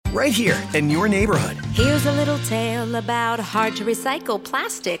right here in your neighborhood. Here's a little tale about hard-to-recycle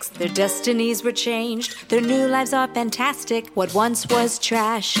plastics. Their destinies were changed. Their new lives are fantastic. What once was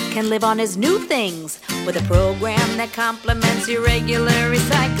trash can live on as new things with a program that complements your regular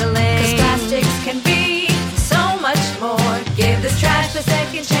recycling. 'Cause plastics can be so much more. Give this trash the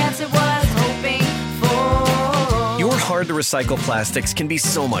second chance it was hoping for. Your hard-to-recycle plastics can be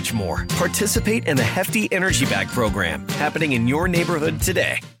so much more. Participate in the Hefty Energy Bag program happening in your neighborhood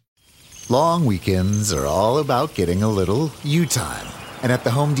today. Long weekends are all about getting a little you time. And at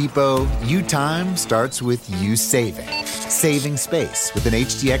the Home Depot, you time starts with you saving. Saving space with an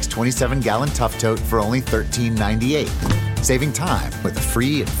HDX 27-gallon Tough Tote for only $13.98. Saving time with a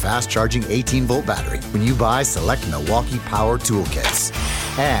free and fast-charging 18-volt battery when you buy select Milwaukee Power Toolkits.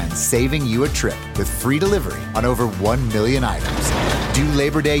 And saving you a trip with free delivery on over 1 million items. Do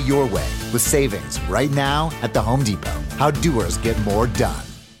Labor Day your way with savings right now at the Home Depot. How doers get more done.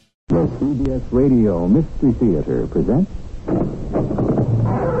 The CBS Radio Mystery Theater presents...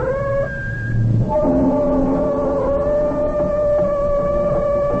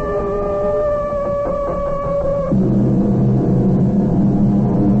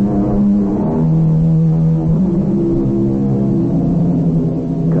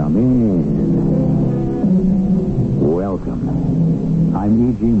 Come in. Welcome. I'm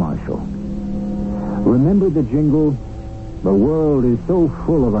E.G. Marshall. Remember the jingle? The world is so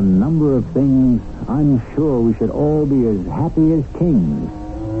full of a number of things, I'm sure we should all be as happy as kings.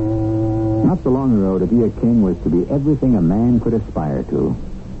 Not so long ago, to be a king was to be everything a man could aspire to.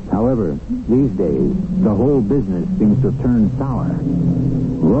 However, these days, the whole business seems to have turned sour.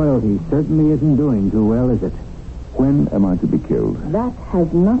 Royalty certainly isn't doing too well, is it? When am I to be killed? That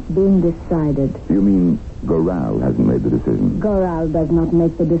has not been decided. You mean Goral hasn't made the decision? Goral does not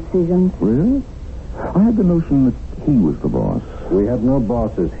make the decisions. Really? I had the notion that he was the boss. We have no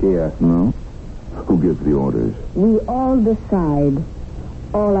bosses here. No? Who gives the orders? We all decide.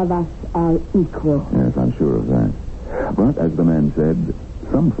 All of us are equal. Yes, I'm sure of that. But, as the man said,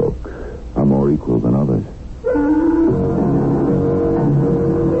 some folks are more equal than others.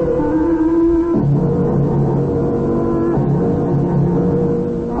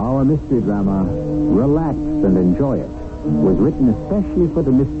 Our mystery drama, Relax and Enjoy It, was written especially for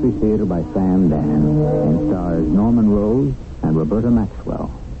the Mystery Theater by Sam Dan and stars Norman Rose and Roberta Maxwell.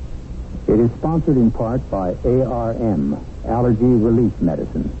 It is sponsored in part by ARM, Allergy Relief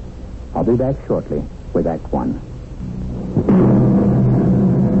Medicine. I'll be back shortly with Act One.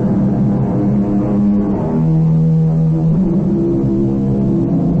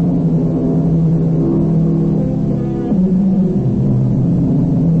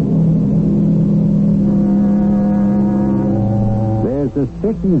 There's a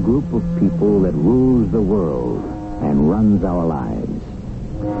certain group of people that rules the world and runs our lives.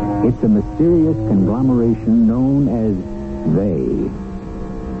 It's a mysterious conglomeration known as they.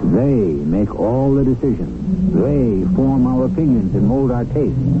 They make all the decisions. They form our opinions and mold our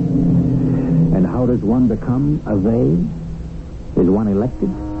tastes. And how does one become a they? Is one elected?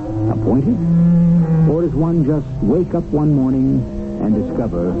 Appointed? Or does one just wake up one morning and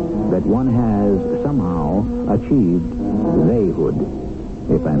discover that one has somehow achieved theyhood,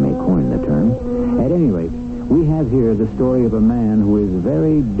 if I may coin the term? At any rate, we have here the story of a man who is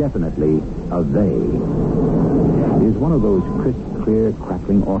very definitely a they. It is one of those crisp, clear,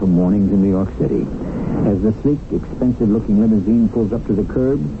 crackling autumn mornings in New York City. As the sleek, expensive-looking limousine pulls up to the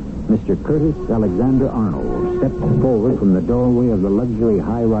curb, Mr. Curtis Alexander Arnold steps forward from the doorway of the luxury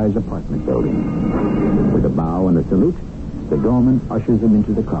high-rise apartment building. With a bow and a salute, the doorman ushers him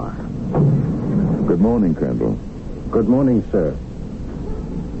into the car. Good morning, Crandall. Good morning, sir.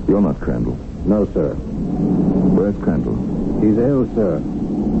 You're not Crandall. No, sir. Where's Crandall? He's ill, sir.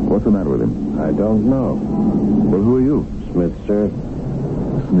 What's the matter with him? I don't know. Well, who are you? Smith, sir.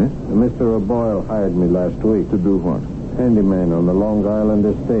 Smith? Mr. O'Boyle hired me last week. To do what? Handyman on the Long Island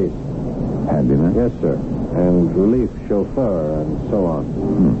estate. Handyman? Yes, sir. And relief chauffeur and so on.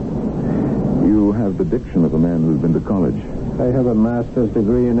 You have the diction of a man who's been to college. I have a master's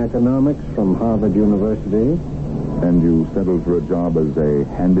degree in economics from Harvard University. And you settled for a job as a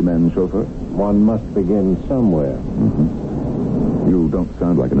handyman chauffeur? One must begin somewhere. You don't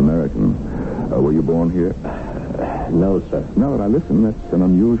sound like an American. Were you born here? No, sir. Now that I listen, that's an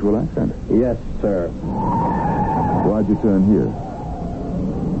unusual accent. Yes, sir. Why'd you turn here?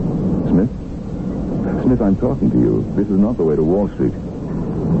 Smith? Smith, I'm talking to you. This is not the way to Wall Street.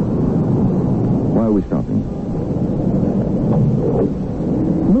 Why are we stopping?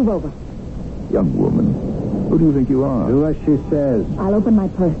 Move over. Young woman, who do you think you are? Do as she says. I'll open my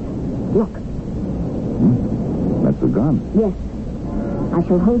purse. Look. That's a gun. Yes. I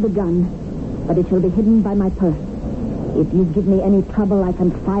shall hold the gun, but it shall be hidden by my purse. If you give me any trouble, I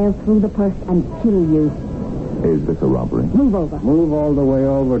can fire through the purse and kill you. Is this a robbery? Move over. Move all the way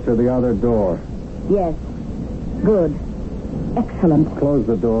over to the other door. Yes. Good. Excellent. Close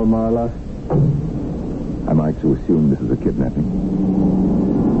the door, Marla. Am I to assume this is a kidnapping?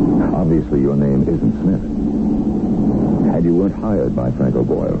 Obviously, your name isn't Smith. And you weren't hired by Frank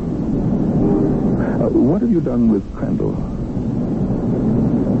O'Boyle. What have you done with Crandall?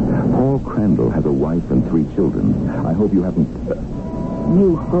 Paul Crandall has a wife and 3 children. I hope you haven't...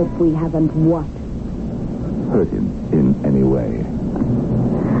 You hope we haven't what? hurt him in any way.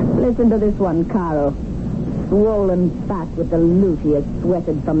 Listen to this one, Caro. Swollen fat with the loot he has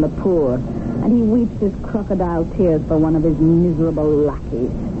sweated from the poor. And he weeps his crocodile tears for one of his miserable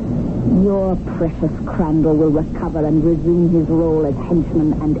lackeys. Your precious Crandall will recover and resume his role as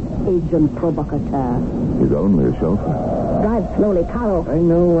henchman and agent provocateur. He's only a chauffeur. Drive slowly, Caro. I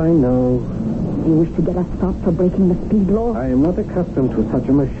know. Do you wish to get us stopped for breaking the speed law? I am not accustomed to such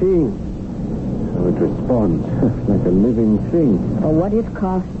a machine. So it responds like a living thing. For what it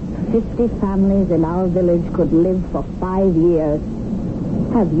costs, 50 families in our village could live for 5 years.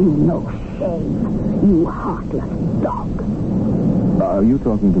 Have you no shame, you heartless dog? Are you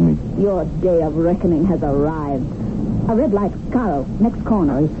talking to me? Your day of reckoning has arrived. A red light, Caro, next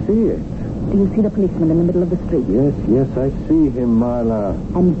corner. I see it. Do you see the policeman in the middle of the street? Yes, I see him, Marla.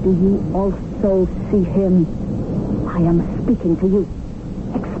 And do you also see him? I am speaking to you.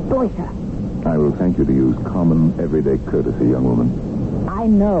 Exploiter. I will thank you to use common, everyday courtesy, young woman. I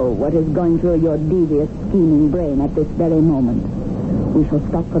know what is going through your devious, scheming brain at this very moment. We shall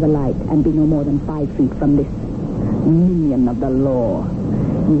stop for the light and be no more than 5 feet from this minion of the law.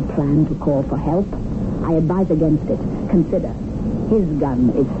 You plan to call for help? I advise against it. Consider. His gun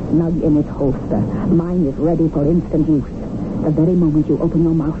is snug in its holster. Mine is ready for instant use. The very moment you open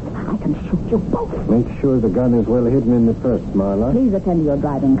your mouth, I can shoot you both. Make sure the gun is well hidden in the purse, Marla. Please attend to your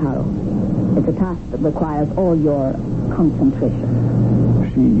driving, Caro. It's a task that requires all your concentration.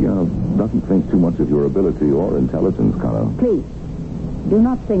 She doesn't think too much of your ability or intelligence, Caro. Please, do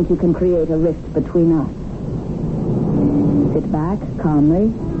not think you can create a rift between us. Sit back,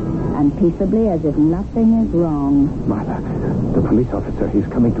 calmly, and peaceably as if nothing is wrong. Marla, the police officer, he's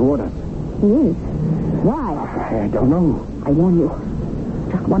coming toward us. He is. Why? I don't know. I warn you.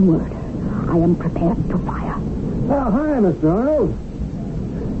 Just one word. I am prepared to fire. Oh, hi, Mr. Arnold.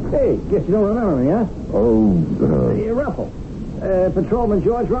 Hey, guess you don't remember me, huh? Oh, Ruffle. Patrolman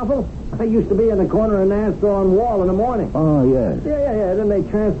George Ruffle? I used to be in the corner of Nassau and Wall in the morning. Oh, yes. Yeah. Then they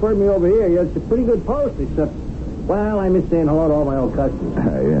transferred me over here. Yeah, it's a pretty good post, except, well, I miss saying hello to all my old customers.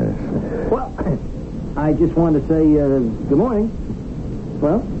 Yes. Well, I just wanted to say good morning.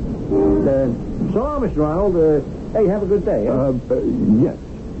 Well, so long, Mr. Arnold. Hey, have a good day. Yes.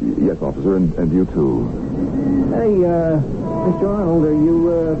 Yes, officer, and you too. Hey, Mr. Arnold, are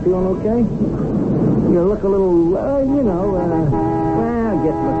you feeling okay? You look a little, I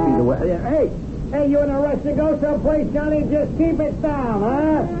guess it must be the weather. Hey, you in a rush to go someplace, Johnny? Just keep it down,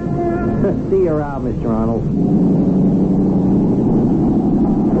 huh? See you around, Mr. Arnold.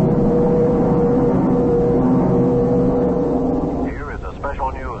 Here is a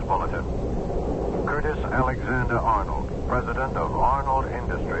special news bulletin. Curtis Alexander Arnold, president of Arnold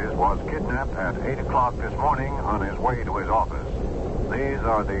Industries, was kidnapped at 8 o'clock this morning on his way to his office. These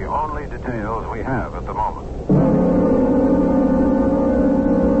are the only details we have at the moment.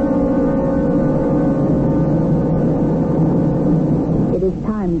 It is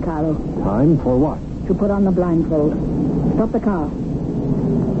time, Caro. Time for what? To put on the blindfold. Stop the car.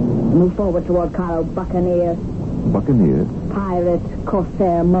 Move forward toward Caro. Buccaneer. Buccaneer? Pirate,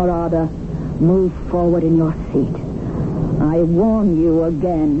 corsair, marauder. Move forward in your seat. I warn you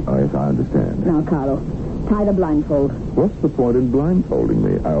again. Oh, yes, I understand. Now, Caro, tie the blindfold. What's the point in blindfolding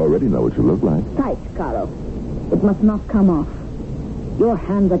me? I already know what you look like. Tight, Caro. It must not come off. Your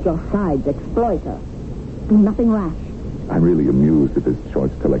hands at your sides, exploiter. Do nothing rash. I'm really amused at this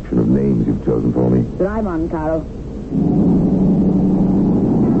choice collection of names you've chosen for me. Drive on, Caro.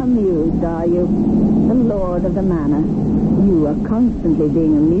 Amused, are you? The lord of the manor. You are constantly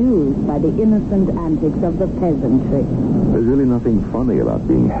being amused by the innocent antics of the peasantry. There's really nothing funny about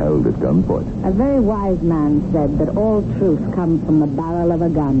being held at gunpoint. A very wise man said that all truth comes from the barrel of a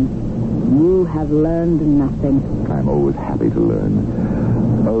gun. You have learned nothing. I'm always happy to learn.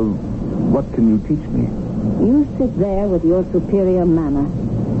 What can you teach me? You sit there with your superior manner.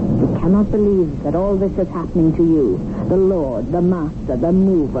 You cannot believe that all this is happening to you. The lord, the master, the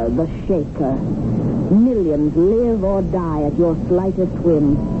mover, the shaker. Millions live or die at your slightest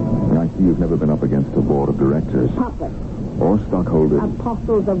whim. I see you've never been up against a board of directors. Puppet. Or stockholders.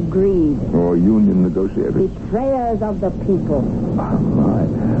 Apostles of greed. Or union negotiators. Betrayers of the people. Oh, my.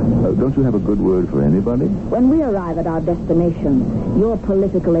 Don't you have a good word for anybody? When we arrive at our destination, your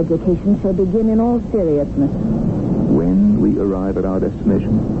political education shall begin in all seriousness. When we arrive at our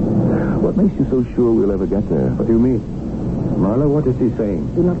destination? What makes you so sure we'll ever get there? What do you mean? Marla, what is he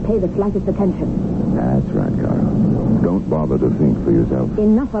saying? Do not pay the slightest attention. That's right, Carl. Don't bother to think for yourself.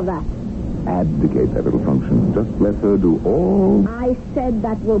 Enough of that. Abdicate that little function. Just let her do all... I said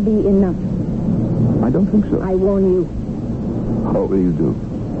that will be enough. I don't think so. I warn you. What will you do?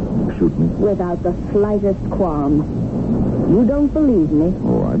 Shoot me? Without the slightest qualm. You don't believe me?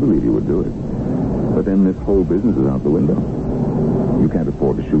 Oh, I believe you would do it. But then this whole business is out the window. You can't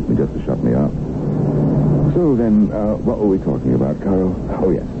afford to shoot me just to shut me up. So then, what were we talking about, Caro?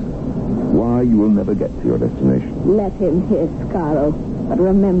 Oh, yes. Why you will never get to your destination. Let him hiss, Caro. But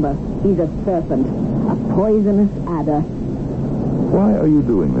remember, he's a serpent. A poisonous adder. Why are you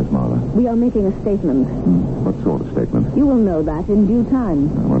doing this, Marla? We are making a statement. What sort of statement? You will know that in due time.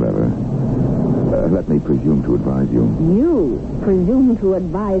 Whatever. Let me presume to advise you. You presume to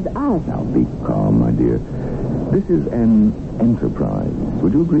advise us. Now, be calm, my dear. This is an enterprise.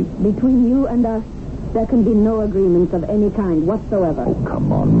 Would you agree? Between you and us, there can be no agreements of any kind whatsoever. Oh,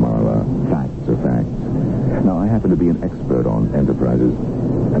 come on, Marla. Facts are facts. Now, I happen to be an expert on enterprises,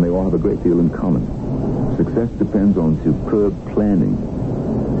 and they all have a great deal in common. Success depends on superb planning.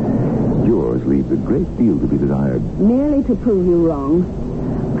 Yours leaves a great deal to be desired. Merely to prove you wrong,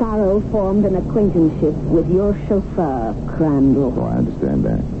 Caro formed an acquaintanceship with your chauffeur, Crandall. Oh, I understand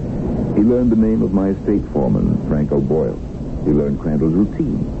that. He learned the name of my estate foreman, Frank O'Boyle. He learned Crandall's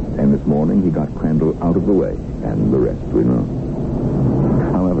routine, and this morning he got Crandall out of the way, and the rest we know.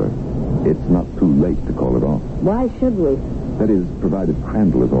 However, it's not too late to call it off. Why should we? That is, provided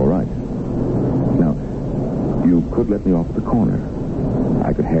Crandall is all right. Now, you could let me off at the corner.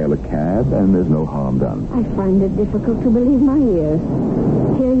 I could hail a cab, and there's no harm done. I find it difficult to believe my ears.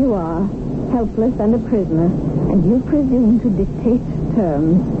 Here you are, helpless and a prisoner, and you presume to dictate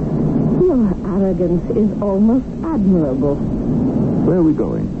terms. Your arrogance is almost admirable. Where are we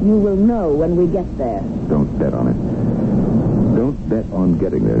going? You will know when we get there. Don't bet on it. Don't bet on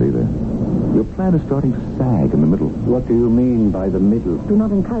getting there, either. Your plan is starting to sag in the middle. What do you mean by the middle? Do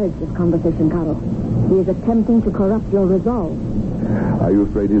not encourage this conversation, Caro. He is attempting to corrupt your resolve. Are you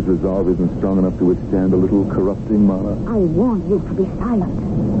afraid his resolve isn't strong enough to withstand a little corrupting, Marla? I want you to be silent.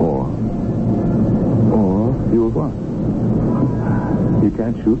 Or you what? You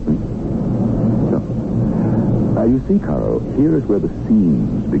can't shoot me. No. You see, Caro, here is where the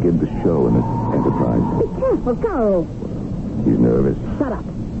seams begin to show in this enterprise. Be careful, Caro. He's nervous. Shut up.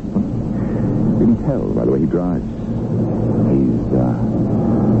 You can tell by the way he drives. He's,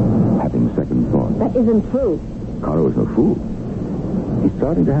 having second thoughts. That isn't true. Caro is no fool. He's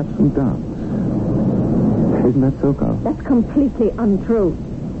starting to have some doubts. Isn't that so, Caro? That's completely untrue.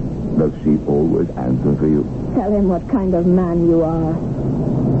 Does she always answer for you? Tell him what kind of man you are.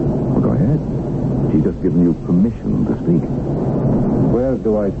 Well, go ahead. She's just given you permission to speak. Where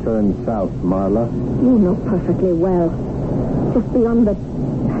do I turn south, Marla? You know perfectly well. Just beyond the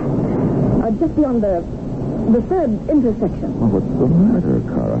third intersection. Well, what's the matter,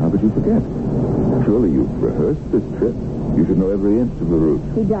 Cara? How could you forget? Surely you've rehearsed this trip. You should know every inch of the route.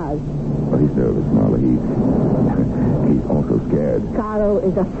 He does. Well, he's nervous, Marla. He's also scared. Caro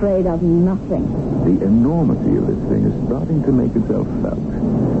is afraid of nothing. The enormity of this thing is starting to make itself felt.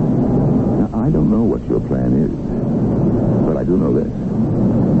 Now, I don't know what your plan is, but I do know this.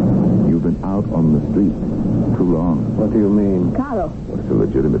 You've been out on the street too long. What do you mean? Caro. Well, it's a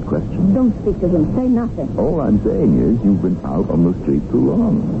legitimate question. Don't speak to him. Say nothing. All I'm saying is you've been out on the street too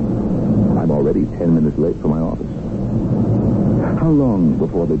long. I'm already 10 minutes late for my office. How long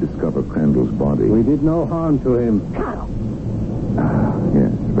before they discover Crandall's body? We did no harm to him. Caro.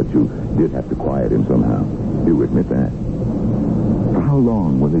 Yes, but you did have to quiet him somehow. You admit that. For how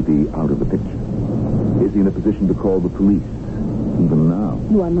long will he be out of the picture? Is he in a position to call the police? Even now.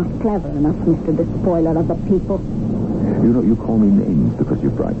 You are not clever enough, Mr. Despoiler of the people. You know, you call me names because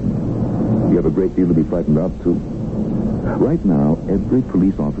you're frightened. You have a great deal to be frightened of, too. Right now, every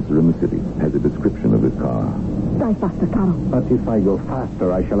police officer in the city has a description of this car. Drive faster, Caro. But if I go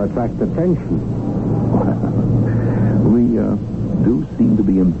faster, I shall attract attention. We, do seem to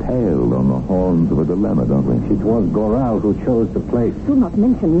be impaled on the horns of a dilemma, don't we? It was Goral who chose the place. Do not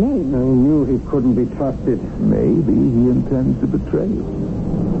mention names. I knew he couldn't be trusted. Maybe he intends to betray you.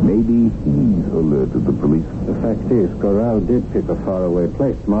 Maybe he's alerted the police. The fact is, Goral did pick a faraway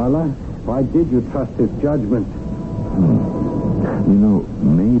place, Marla. Why did you trust his judgment? You know,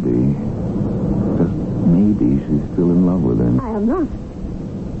 maybe, just Maybe she's still in love with him. I am not.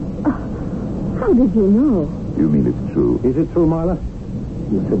 How did you know? You mean it's true? Is it true, Marla?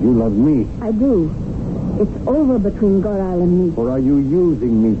 You said you loved me. I do. It's over between Goral and me. Or are you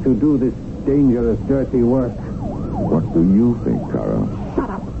using me to do this dangerous, dirty work? What do you think, Carol? Shut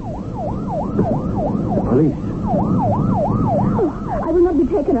up. The police. I will not be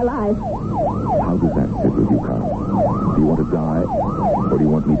taken alive. How does that sit with you, Carl? Do you want to die, or do you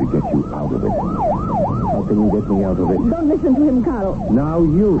want me to get you out of it? How can you get me out of it? Don't listen to him, Carl. Now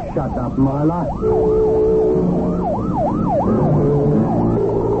you shut up, Marla.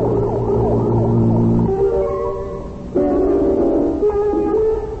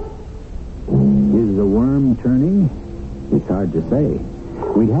 Is the worm turning? It's hard to say.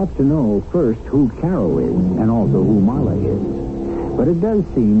 We'd have to know first who Carol is and also who Marla is. But it does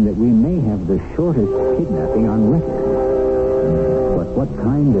seem that we may have the shortest kidnapping on record. But what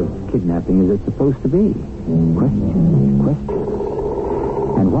kind of kidnapping is it supposed to be? Questions.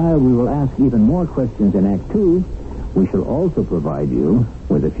 And while we will ask even more questions in Act 2, we shall also provide you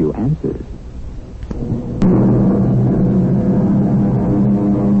with a few answers.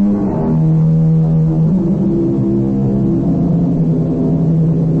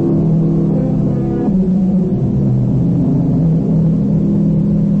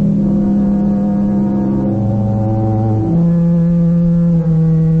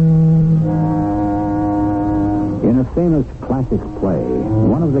 Famous classic play,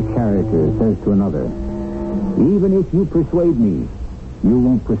 one of the characters says to another, "Even if you persuade me, you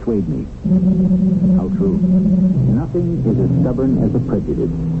won't persuade me." How true. Nothing is as stubborn as a prejudice.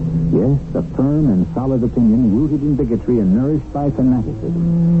 Yes, a firm and solid opinion rooted in bigotry and nourished by fanaticism.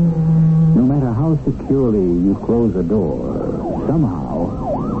 No matter how securely you close a door, somehow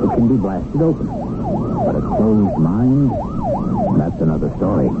it can be blasted open. But a closed mind, that's another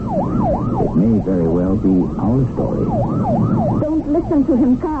story. It may very well be our story. Don't listen to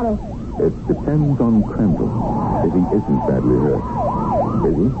him, Carl. It depends on Crandall. If he isn't badly hurt.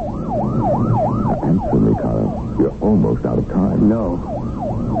 Is he? Answer me, Carl. You're almost out of time. No.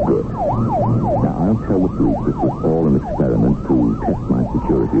 Good. Now, I'll tell the police this was all an experiment to test my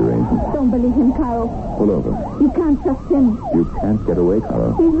security arrangements. Don't believe him, Carl. Pull over. You can't trust him. You can't get away,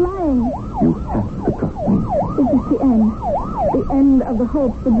 Carl. He's lying. You have to trust me. Is this the end? The end of the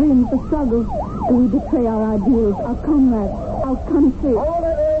hopes, the dreams, the struggles? Do we betray our ideals, our comrades, our country?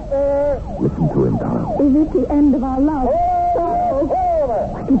 Listen to him, Carl. Is it the end of our love? Oh!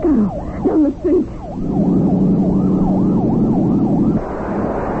 Quickly, Carl. Down the street.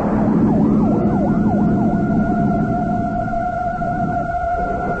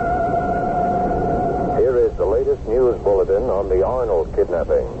 Here is the latest news bulletin on the Arnold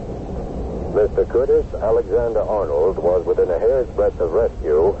kidnapping. Mr. Curtis Alexander Arnold was within a hair's breadth of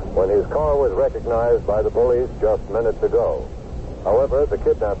rescue when his car was recognized by the police just minutes ago. However, the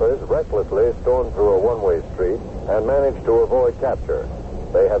kidnappers recklessly stormed through a one-way street and managed to avoid capture.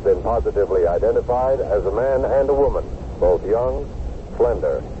 They have been positively identified as a man and a woman, both young,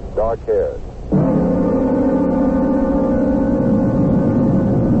 slender, dark-haired.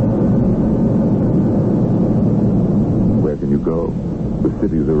 Where can you go? The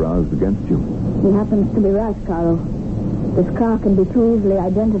city's aroused against you. He happens to be right, Carl. This car can be too easily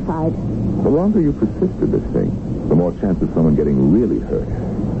identified. The longer you persist in this thing, the more chance of someone getting really hurt.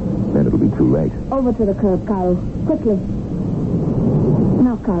 Then it'll be too late. Over to the curb, Carl. Quickly.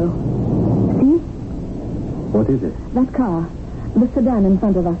 Now, Carl. See? What is it? That car. The sedan in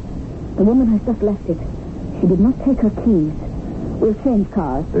front of us. The woman has just left it. She did not take her keys. We'll change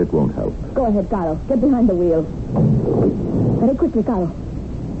cars. It won't help. Go ahead, Carl. Get behind the wheel. Very quickly, Carl.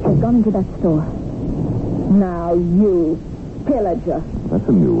 She's gone into that store. Now, you pillager. That's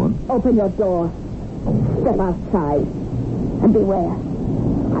a new one. Open your door. Step outside. And beware.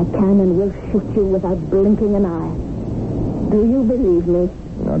 I can and will shoot you without blinking an eye. Do you believe me?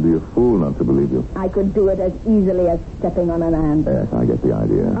 I'd be a fool not to believe you. I could do it as easily as stepping on an ant. Yes, I get the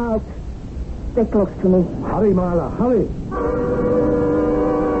idea. Out. Stay close to me. Hurry, Marla, hurry.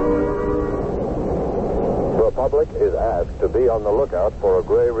 The public is asked to be on the lookout for a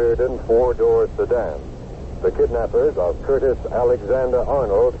gray Reardon four-door sedan. The kidnappers of Curtis Alexander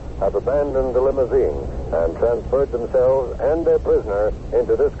Arnold have abandoned the limousine and transferred themselves and their prisoner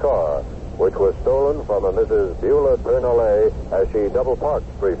into this car, which was stolen from a Mrs. Beulah Bernoulli as she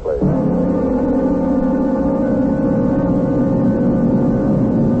double-parked briefly.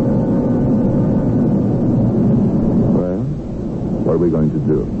 Well, what are we going to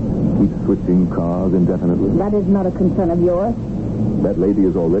do? Keep switching cars indefinitely? That is not a concern of yours. That lady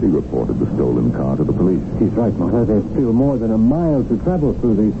has already reported the stolen car to the police. She's right, Martha. There's still more than a mile to travel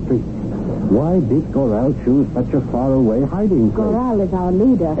through these streets. Why did Goral choose such a faraway hiding place? Goral is our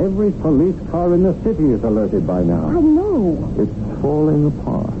leader. Every police car in the city is alerted by now. I know. It's falling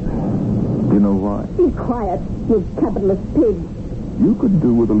apart. Do you know why? Be quiet, you capitalist pig. You could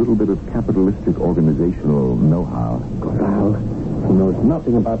do with a little bit of capitalistic organizational know-how. Goral, he knows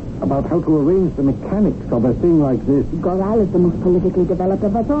nothing about how to arrange the mechanics of a thing like this. Goral is the most politically developed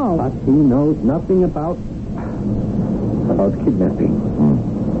of us all. But he knows nothing about kidnapping.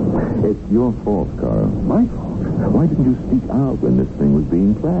 It's your fault, Carl. My fault? Why didn't you speak out when this thing was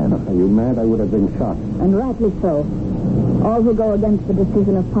being planned? Are you mad? I would have been shot. And rightly so. All who go against the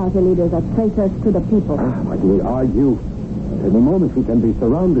decision of party leaders are traitors to the people. But we argue. At any moment we can be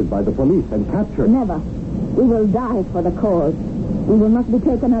surrounded by the police and captured. Never. We will die for the cause. We will not be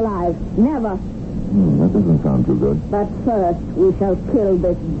taken alive. Never. That doesn't sound too good. But first, we shall kill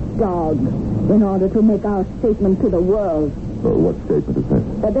this dog in order to make our statement to the world. What statement is this?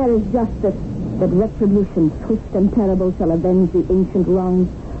 That there is justice, that retribution, swift and terrible, shall avenge the ancient wrongs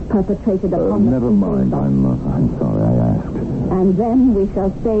perpetrated upon the Never mind. I'm sorry I asked. And then we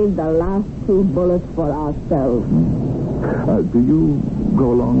shall save the last 2 bullets for ourselves. Do you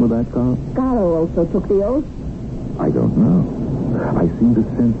go along with that, Carl? Caro also took the oath. I don't know. I seem to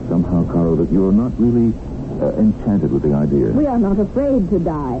sense somehow, Carl, that you're not really enchanted with the idea. We are not afraid to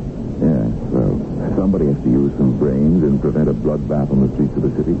die. Yes, well, somebody has to use some brains and prevent a bloodbath on the streets of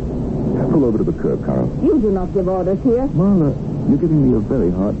the city. Pull over to the curb, Carl. You do not give orders here. Marla, you're giving me a very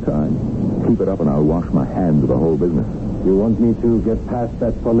hard time. Keep it up and I'll wash my hands of the whole business. You want me to get past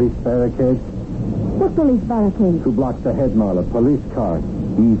that police barricade? What police barricade? 2 blocks ahead, Marla. Police car.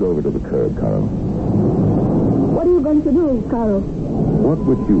 Ease over to the curb, Carl. What are you going to do, Caro? What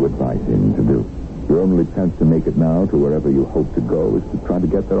would you advise him to do? Your only chance to make it now to wherever you hope to go is to try to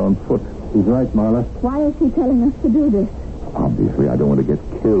get there on foot. He's right, Marla. Why is he telling us to do this? Obviously, I don't want to get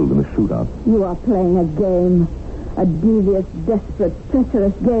killed in a shootout. You are playing a game. A devious, desperate,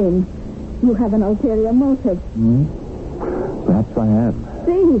 treacherous game. You have an ulterior motive. Perhaps I have.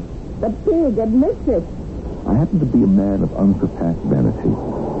 See, the pig admits it. I happen to be a man of unsurpassed vanity.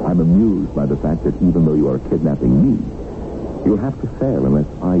 I'm amused by the fact that even though you are kidnapping me, you'll have to fail unless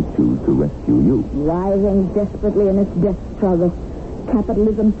I choose to rescue you. Writhing desperately in its death struggle,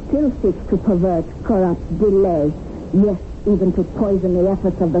 capitalism still seeks to pervert, corrupt, delay, yes, even to poison the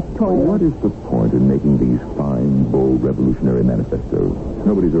efforts of the toiler. What is the point in making these fine, bold, revolutionary manifestos?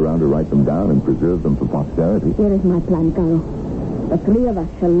 Nobody's around to write them down and preserve them for posterity. Here is my plan, Caro. The 3 of us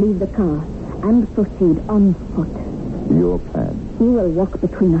shall leave the car and proceed on foot. Your plan? You will walk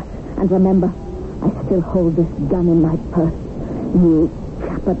between us. And remember, I still hold this gun in my purse. You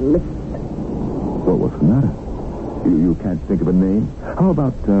capitalist. Well, what's the matter? You can't think of a name? How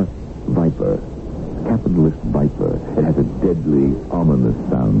about Viper? Capitalist Viper. It has a deadly, ominous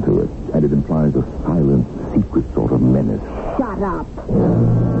sound to it, and it implies a silent, secret sort of menace. Shut up.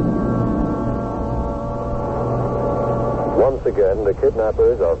 Once again, the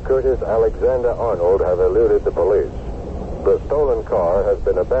kidnappers of Curtis Alexander Arnold have eluded the police. The stolen car has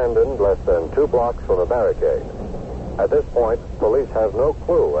been abandoned less than 2 blocks from a barricade. At this point, police have no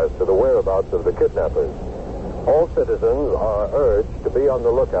clue as to the whereabouts of the kidnappers. All citizens are urged to be on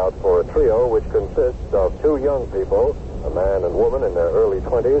the lookout for a trio which consists of 2 young people, a man and woman in their early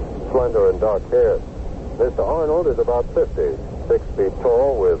 20s, slender and dark hair. Mr. Arnold is about 50, 6 feet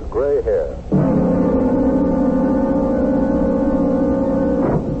tall with gray hair.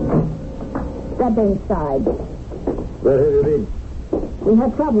 Step inside. Where have you been? We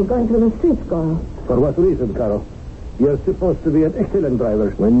had trouble going through the streets, Caro. For what reason, Caro? You're supposed to be an excellent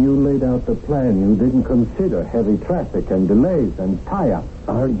driver. When you laid out the plan, you didn't consider heavy traffic and delays and tie-ups.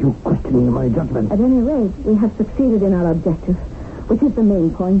 Are you questioning my judgment? At any rate, we have succeeded in our objective, which is the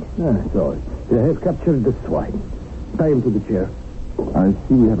main point. So, you have captured the swine. Tie him to the chair. I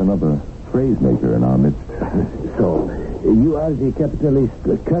see we have another phrase maker in our midst. So, you are the capitalist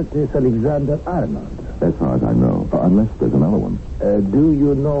Curtis Alexander Arnold. As far as I know, unless there's another one. Do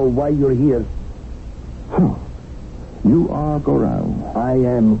you know why you're here? So, you are Goral. I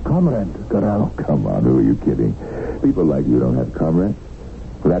am Comrade Goral. Oh, come on, who are you kidding? People like you don't have comrades.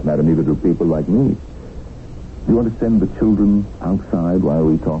 For that matter, neither do people like me. Do you want to send the children outside while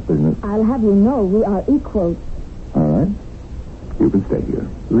we talk business? I'll have you know we are equals. All right. You can stay here.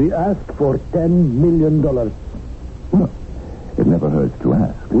 We ask for $10 million. Well, it never hurts to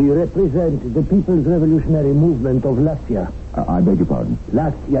ask. We represent the People's Revolutionary Movement of Lassia. I beg your pardon?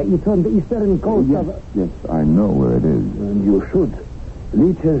 Lassia, it's on the eastern coast Yes, I know where it is. And you should.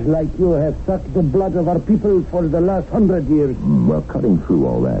 Leeches like you have sucked the blood of our people for the last 100 years. Well, cutting through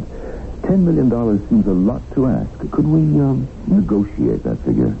all that, $10 million seems a lot to ask. Could we negotiate that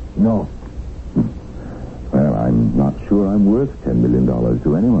figure? No. I'm not sure I'm worth $10 million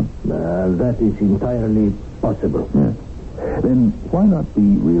to anyone. That is entirely possible. Yes. Then why not be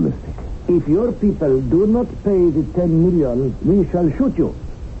realistic? If your people do not pay the 10 million, we shall shoot you.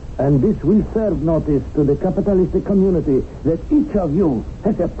 And this will serve notice to the capitalistic community that each of you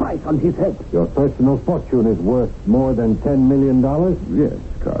has a price on his head. Your personal fortune is worth more than $10 million? Yes,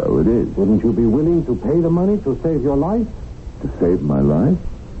 Carl, it is. Wouldn't you be willing to pay the money to save your life? To save my life?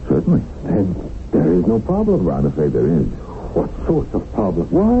 Certainly. Then there is no problem. I'm afraid there is. What sort of problem?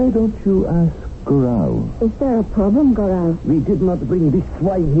 Why don't you ask Goral? Is there a problem, Goral? We did not bring this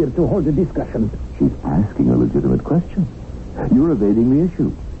swine here to hold a discussion. She's asking a legitimate question. You're evading the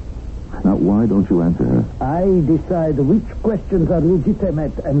issue. Now, why don't you answer her? I decide which questions are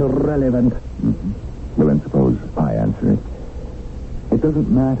legitimate and relevant. Mm-hmm. Well, then suppose I answer it. It doesn't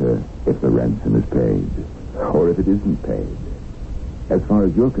matter if the ransom is paid or if it isn't paid. As far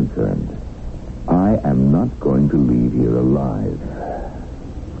as you're concerned, I am not going to leave here alive.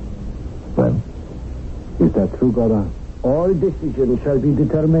 Well, is that true, Goral? All decisions shall be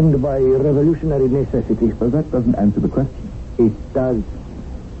determined by revolutionary necessity. Well, that doesn't answer the question. It does.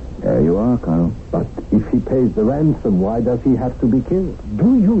 There you are, Carl. But if he pays the ransom, why does he have to be killed?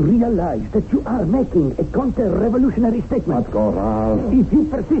 Do you realize that you are making a counter-revolutionary statement? But, Goral... If you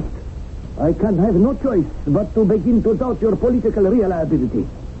persist, I can have no choice but to begin to doubt your political reliability.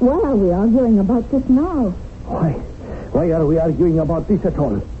 Why are we arguing about this now? Why are we arguing about this at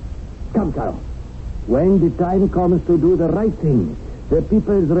all? Come, Carl. When the time comes to do the right thing, the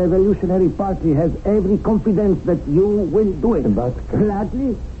People's Revolutionary Party has every confidence that you will do it. But...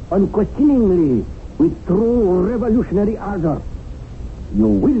 gladly, unquestioningly, with true revolutionary ardor. You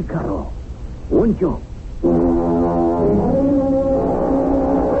will, Carl, won't you?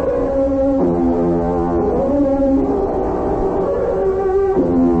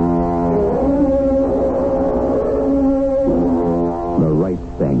 The right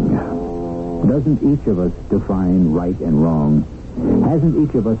thing. Doesn't each of us define right and wrong? Hasn't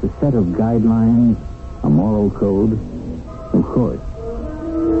each of us a set of guidelines, a moral code? Of course.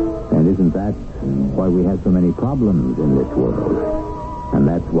 And isn't that why we have so many problems in this world? And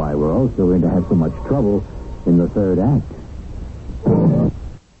that's why we're also going to have so much trouble in the third act.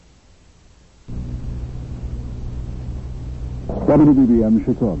 WBBM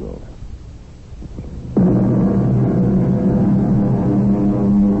Chicago.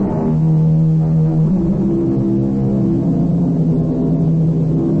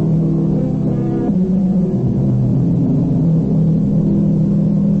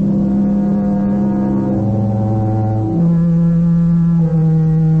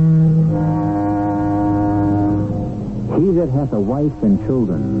 Hath a wife and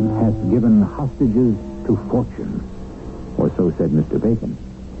children, hath given hostages to fortune. Or so said Mr. Bacon.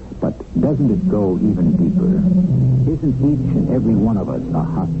 But doesn't it go even deeper? Isn't each and every one of us a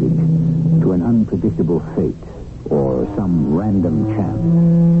hostage to an unpredictable fate or some random chance?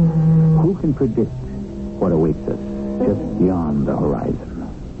 Who can predict what awaits us just beyond the horizon?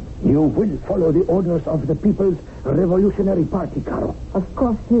 You will follow the orders of the People's Revolutionary Party, Carl. Of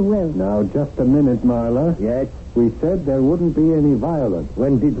course he will. Now, just a minute, Marla. Yes? We said there wouldn't be any violence.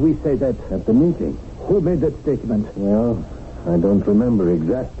 When did we say that? At the meeting. Who made that statement? Well, I don't remember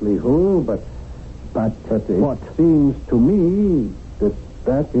exactly who, but it what? Seems to me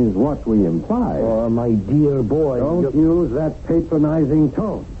that is what we imply. Oh, my dear boy. Don't use that patronizing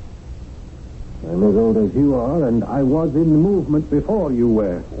tone. I'm as old as you are, and I was in the movement before you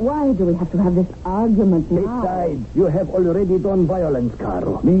were. Why do we have to have this argument now? Besides, you have already done violence,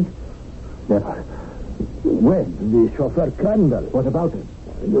 Carl. Me? Never. When? The chauffeur Crandall. What about him?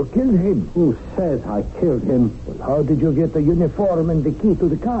 You killed him. Who says I killed him? Well, how did you get the uniform and the key to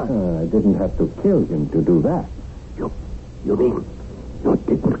the car? I didn't have to kill him to do that. You mean you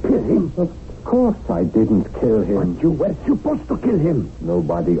didn't kill him? Of course I didn't kill him. But you were supposed to kill him.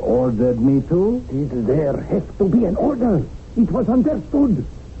 Nobody ordered me to. Did there have to be an order? It was understood.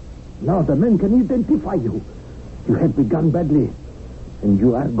 Now the men can identify you. You have begun badly. And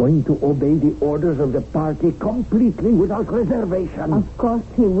you are going to obey the orders of the party completely without reservation. Of course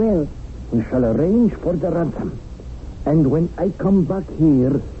he will. We shall arrange for the ransom. And when I come back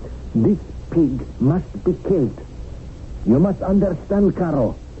here, this pig must be killed. You must understand,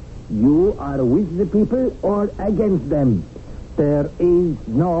 Caro. You are with the people or against them. There is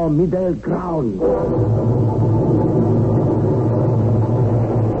no middle ground.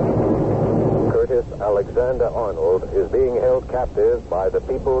 Alexander Arnold is being held captive by the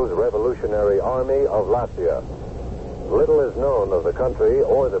People's Revolutionary Army of Latvia. Little is known of the country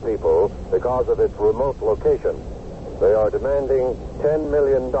or the people because of its remote location. They are demanding $10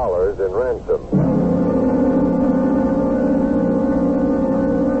 million in ransom.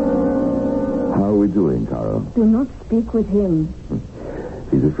 doing, Caro? Do not speak with him.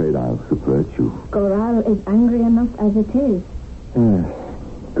 He's afraid I'll subvert you. Goral is angry enough as it is.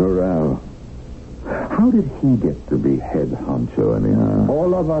 Goral. How did he get to be head honcho anyhow?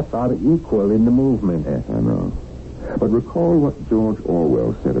 All of us are equal in the movement. Yes, I know. But recall what George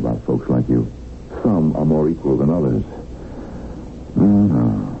Orwell said about folks like you. Some are more equal than others.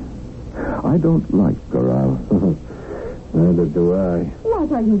 No. I don't like Goral. Neither do I.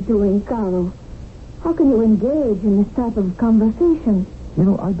 What are you doing, Carlo? How can you engage in this type of conversation? You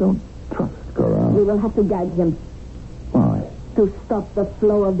know, I don't trust Goral. We will have to gag him Why? to stop the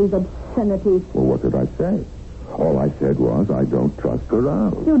flow of these obscenities. Well, what did I say? All I said was I don't trust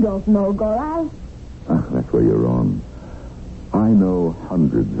Goral. You don't know Goral. That's where you're wrong. I know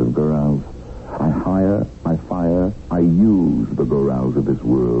hundreds of Gorals. I hire, I fire, I use the Gorals of this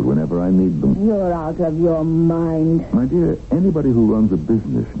world whenever I need them. You're out of your mind. My dear, anybody who runs a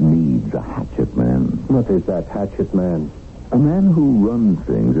business needs a hatchet man. What is that hatchet man? A man who runs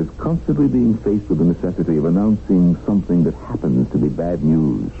things is constantly being faced with the necessity of announcing something that happens to be bad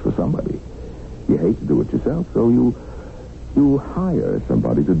news for somebody. You hate to do it yourself, so you hire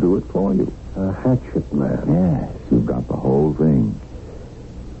somebody to do it for you. A hatchet man. Yes, you've got the whole thing.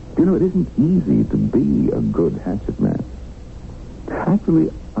 You know, it isn't easy to be a good hatchet man.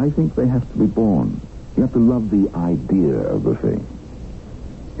 Actually, I think they have to be born. You have to love the idea of the thing.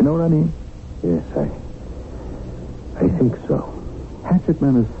 You know what I mean? Yes, I think so. Hatchet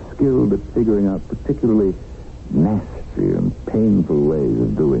men are skilled at figuring out particularly nasty and painful ways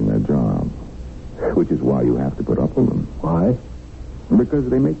of doing their job. Which is why you have to put up with them. Why? Because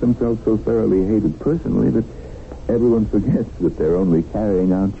they make themselves so thoroughly hated personally that everyone forgets that they're only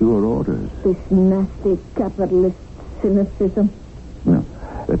carrying out your orders. This nasty capitalist cynicism. Now,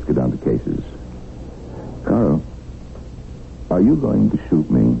 let's get down to cases. Carl, are you going to shoot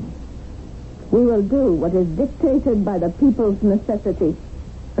me? We will do what is dictated by the people's necessity.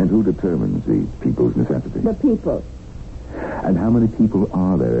 And who determines the people's necessity? The people. And how many people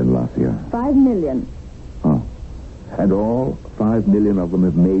are there in Lacia? 5 million. Oh. And all 5 million of them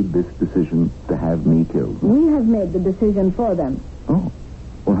have made this decision to have me killed. We have made the decision for them. Oh.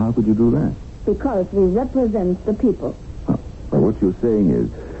 Well, how could you do that? Because we represent the people. Oh. Well, what you're saying is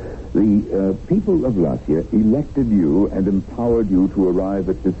the people of Lacia elected you and empowered you to arrive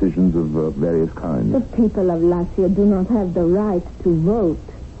at decisions of various kinds. The people of Lacia do not have the right to vote.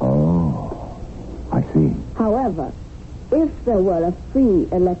 Oh. I see. However, if there were a free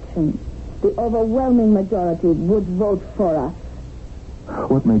election, the overwhelming majority would vote for us.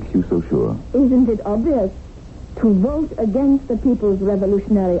 What makes you so sure? Isn't it obvious? To vote against the People's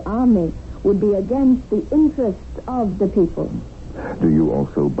Revolutionary Army would be against the interests of the people. Do you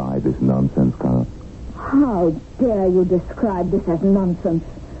also buy this nonsense, Carl? How dare you describe this as nonsense?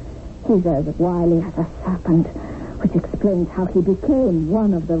 He's as wily as a serpent, which explains how he became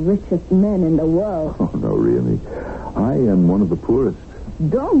one of the richest men in the world. Oh, no, really. I am one of the poorest.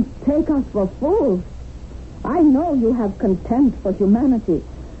 Don't take us for fools. I know you have contempt for humanity,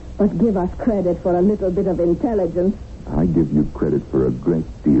 but give us credit for a little bit of intelligence. I give you credit for a great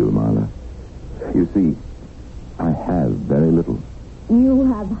deal, Marla. You see, I have very little. You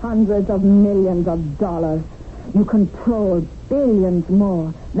have hundreds of millions of dollars. You control billions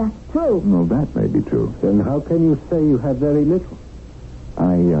more. That's true. No, that may be true. Then how can you say you have very little?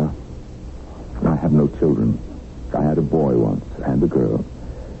 I have no children. I had a boy once and a girl.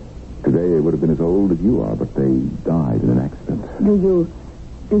 Today they would have been as old as you are, but they died in an accident.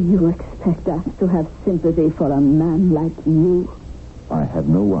 Do you expect us to have sympathy for a man like you? I have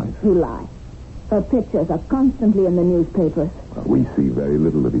no wife. You lie. Her pictures are constantly in the newspapers. We see very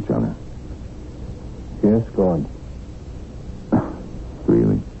little of each other. Yes, go on.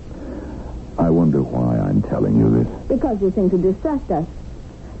 Really? I wonder why I'm telling you this. Because you think to distract us.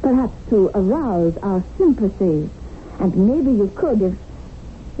 Perhaps to arouse our sympathy. And maybe you could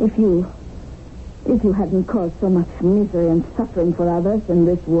if you hadn't caused so much misery and suffering for others in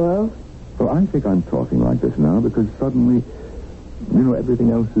this world. Well, I think I'm talking like this now because suddenly, everything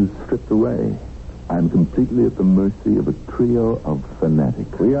else is stripped away. I'm completely at the mercy of a trio of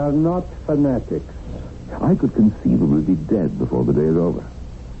fanatics. We are not fanatics. I could conceivably be dead before the day is over.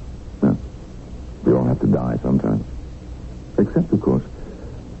 No, we all have to die sometime. Except, of course,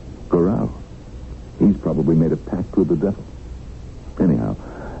 Goral. He's probably made a pact with the devil. Anyhow,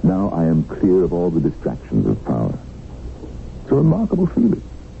 now I am clear of all the distractions of power. It's a remarkable feeling.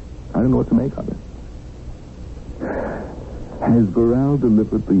 I don't know what to make of it. Has Goral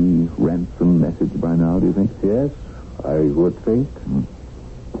delivered the ransom message by now, do you think? Yes, I would think.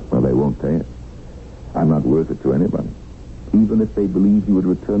 Well, they won't pay it. I'm not worth it to anybody. Even if they believe you would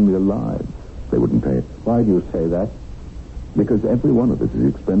return me alive, They wouldn't pay it. Why do you say that? Because every one of us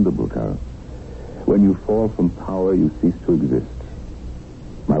is expendable, Carol. When you fall from power, you cease to exist.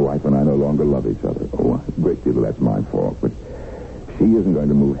 My wife and I no longer love each other. Oh, a great deal of that's my fault, but she isn't going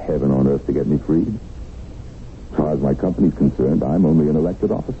to move heaven on earth to get me freed. As far as my company's concerned, I'm only an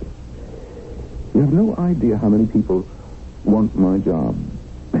elected officer. You have no idea how many people want my job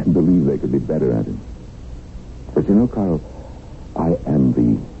and believe they could be better at it. But you know, Carl, I am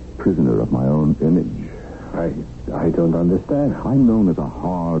the prisoner of my own image. I don't understand. I'm known as a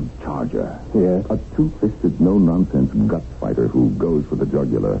hard charger. Yes. A two-fisted, no-nonsense gut fighter who goes for the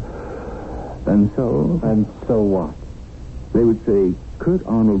jugular. And so what? They would say Kurt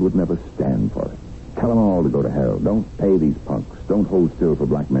Arnold would never stand for it. Tell them all to go to hell. Don't pay these punks. Don't hold still for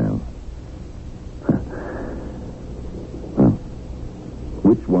blackmail. Well,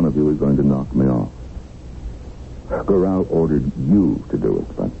 which one of you is going to knock me off? Goral ordered you to do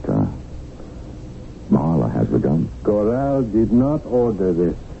it, but Marla has the gun. Goral did not order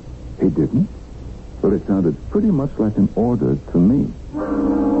this. He didn't? Well, it sounded pretty much like an order to me.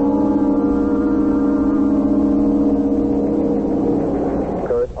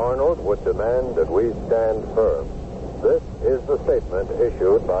 Kurt Arnold would demand that we stand firm. This is the statement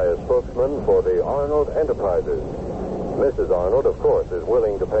issued by a spokesman for the Arnold Enterprises. Mrs. Arnold, of course, is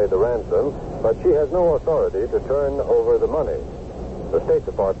willing to pay the ransom, but she has no authority to turn over the money. The State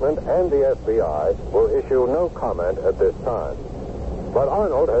Department and the FBI will issue no comment at this time. But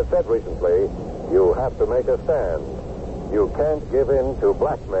Arnold has said recently, you have to make a stand. You can't give in to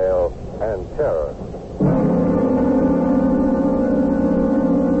blackmail and terror.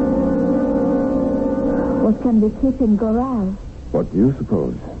 What can be keeping Goral? What do you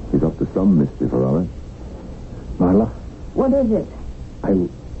suppose? He's up to some mischief, all right? Marla? What is it?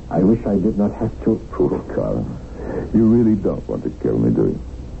 I wish I did not have to. Poor Carl. You really don't want to kill me, do you?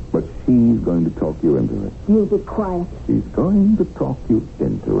 But she's going to talk you into it. You be quiet. She's going to talk you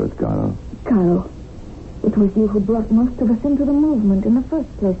into it, Carl. Carl, it was you who brought most of us into the movement in the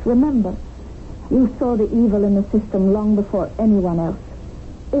first place, remember? You saw the evil in the system long before anyone else.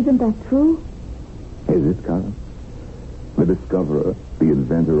 Isn't that true? Is it, Carl? The discoverer, the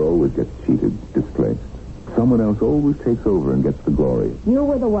inventor, always gets cheated, displaced. Someone else always takes over and gets the glory. You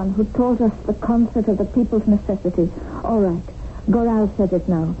were the one who taught us the concept of the people's necessity. All right, Goral said it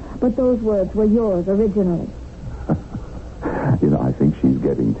now, but those words were yours originally. You know, I think she's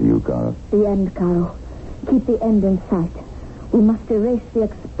getting to you, Carl. The end, Carl. Keep the end in sight. We must erase the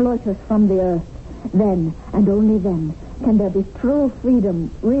exploiters from the earth. Then, and only then, can there be true freedom,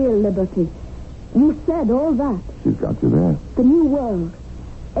 real liberty. You said all that. She's got you there. The new world.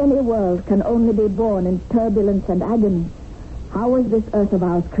 Any world can only be born in turbulence and agony. How was this earth of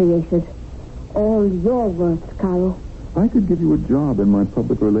ours created? All your words, Carl. I could give you a job in my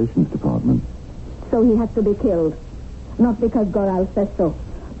public relations department. So he has to be killed. Not because Goral says so,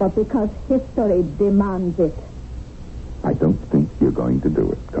 but because history demands it. I don't think you're going to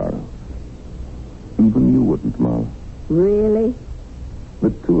do it, Carl. Even you wouldn't, Marla. Really? The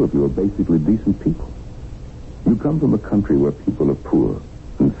two of you are basically decent people. You come from a country where people are poor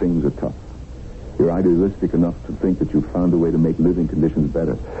and things are tough. You're idealistic enough to think that you've found a way to make living conditions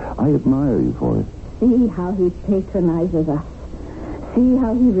better. I admire you for it. See how he patronizes us. See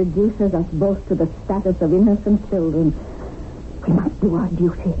how he reduces us both to the status of innocent children. We must do our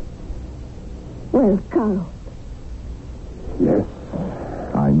duty. Well, Carl. Yes,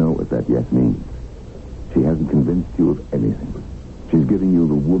 I know what that yes means. She hasn't convinced you of anything. She's giving you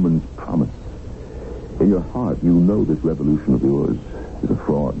the woman's promise. In your heart, you know this revolution of yours is a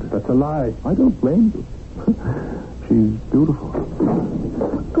fraud. That's a lie. I don't blame you. She's beautiful.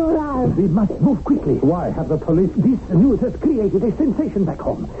 Goral! We must move quickly. Why have the police? This news has created a sensation back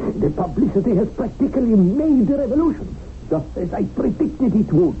home. The publicity has practically made the revolution. Just as I predicted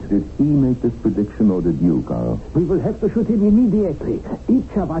it would. Did he make this prediction or did you, Carl? We will have to shoot him immediately.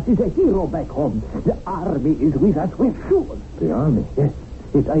 Each of us is a hero back home. The army is with us, we're sure. The army? Yes.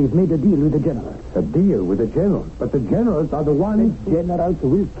 Yes, I have made a deal with the generals. A deal with the generals? But the generals are the ones... The generals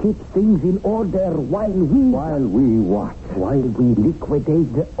will keep things in order while we... While we what? While we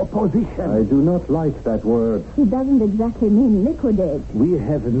liquidate the opposition. I do not like that word. He doesn't exactly mean liquidate. We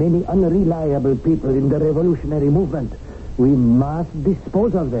have many unreliable people in the revolutionary movement. We must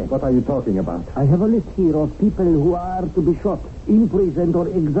dispose of them. What are you talking about? I have a list here of people who are to be shot, imprisoned, or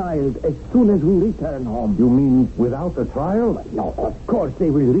exiled as soon as we return home. You mean without a trial? No, of course they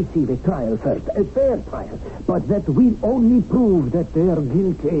will receive a trial first, a fair trial. But that will only prove that they are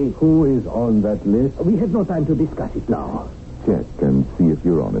guilty. Who is on that list? We have no time to discuss it now. Check and see if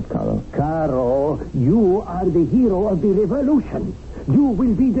you're on it, Carl. Caro, you are the hero of the revolution. You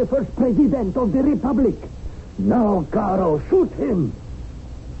will be the first president of the Republic. Now, Caro, shoot him.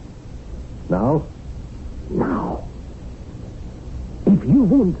 Now? Now. If you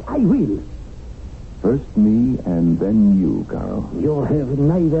won't, I will. First me and then you, Caro. You have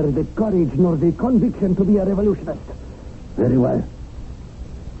neither the courage nor the conviction to be a revolutionist. Very well.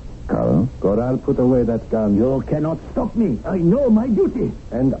 Caro? Corral, put away that gun. You cannot stop me. I know my duty.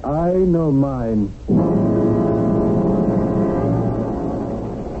 And I know mine.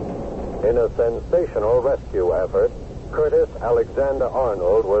 In a sensational rescue effort, Curtis Alexander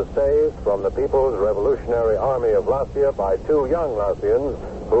Arnold was saved from the People's Revolutionary Army of Latvia by two young Latvians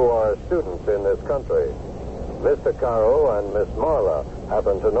who are students in this country. Mr. Caro and Miss Marla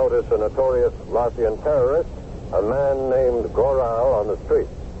happened to notice a notorious Latvian terrorist, a man named Goral, on the street.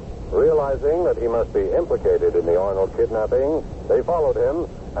 Realizing that he must be implicated in the Arnold kidnapping, they followed him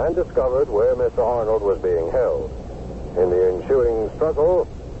and discovered where Mr. Arnold was being held. In the ensuing struggle,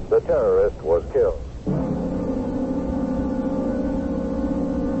 the terrorist was killed.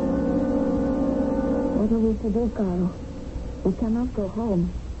 What are we to do, Carl? We cannot go home.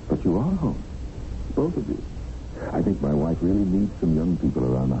 But you are home. Both of you. I think my wife really needs some young people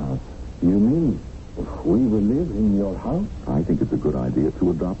around the house. You mean we will live in your house? I think it's a good idea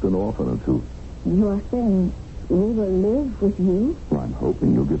to adopt an orphan or two. You are saying we will live with you? Well, I'm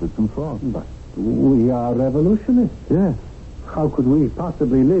hoping you'll give it some thought. But we are revolutionists. Yes. How could we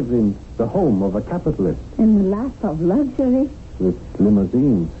possibly live in the home of a capitalist? In the lap of luxury? With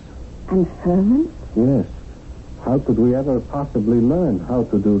limousines? And servants? Yes. How could we ever possibly learn how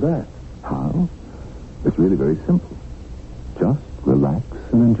to do that? How? It's really very simple. Just relax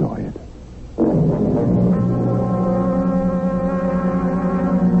and enjoy it.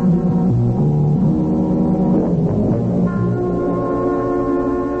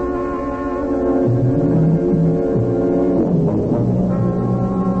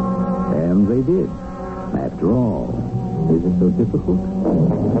 And they did. After all, is it so difficult?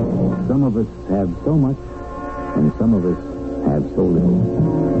 Some of us have so much, and some of us have so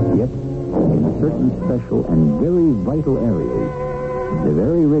little. Yet, in certain special and very vital areas, the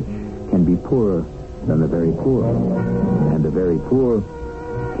very rich can be poorer than the very poor, and the very poor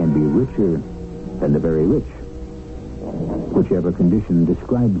can be richer than the very rich. Whichever condition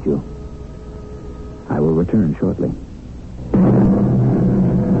describes you. I will return shortly.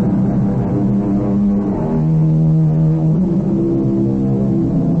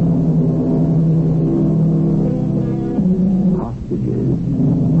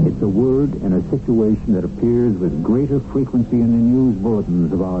 In a situation that appears with greater frequency in the news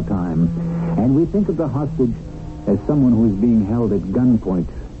bulletins of our time. And we think of the hostage as someone who is being held at gunpoint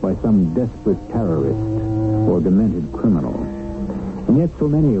by some desperate terrorist or demented criminal. And yet so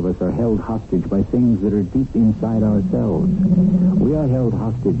many of us are held hostage by things that are deep inside ourselves. We are held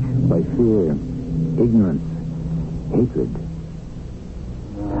hostage by fear, ignorance, hatred.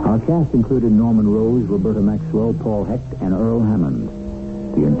 Our cast included Norman Rose, Roberta Maxwell, Paul Hecht, and Earl Hammond.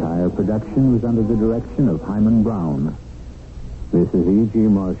 The entire production was under the direction of Hyman Brown. This is E.G.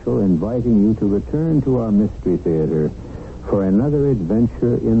 Marshall inviting you to return to our Mystery Theater for another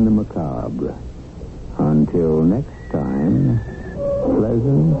adventure in the macabre. Until next time,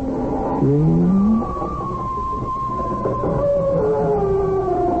 pleasant dreams.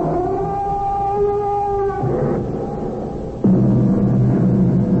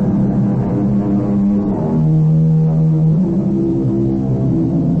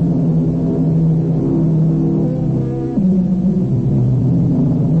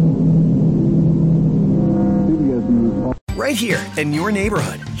 Right here in your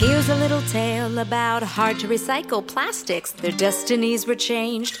neighborhood. Here's a little tale about hard-to-recycle plastics. Their destinies were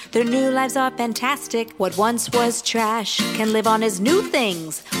changed. Their new lives are fantastic. What once was trash can live on as new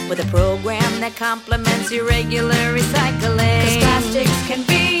things with a program that complements your regular recycling. 'Cause plastics can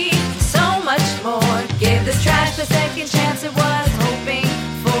be so much more. Give this trash the second chance it was hoping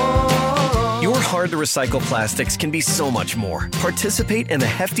for. Your hard-to-recycle plastics can be so much more. Participate in the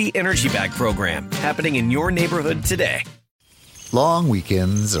Hefty Energy Bag program happening in your neighborhood today. Long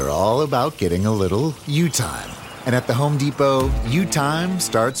weekends are all about getting a little you time. And at the Home Depot, you time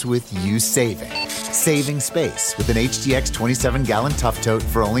starts with you saving. Saving space with an HDX 27-gallon Tough Tote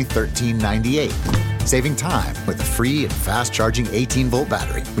for only $13.98. Saving time with a free and fast-charging 18-volt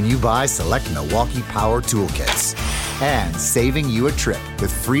battery when you buy select Milwaukee Power Toolkits. And saving you a trip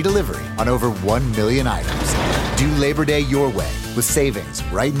with free delivery on over 1 million items. Do Labor Day your way with savings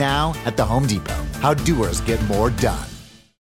right now at the Home Depot. How doers get more done.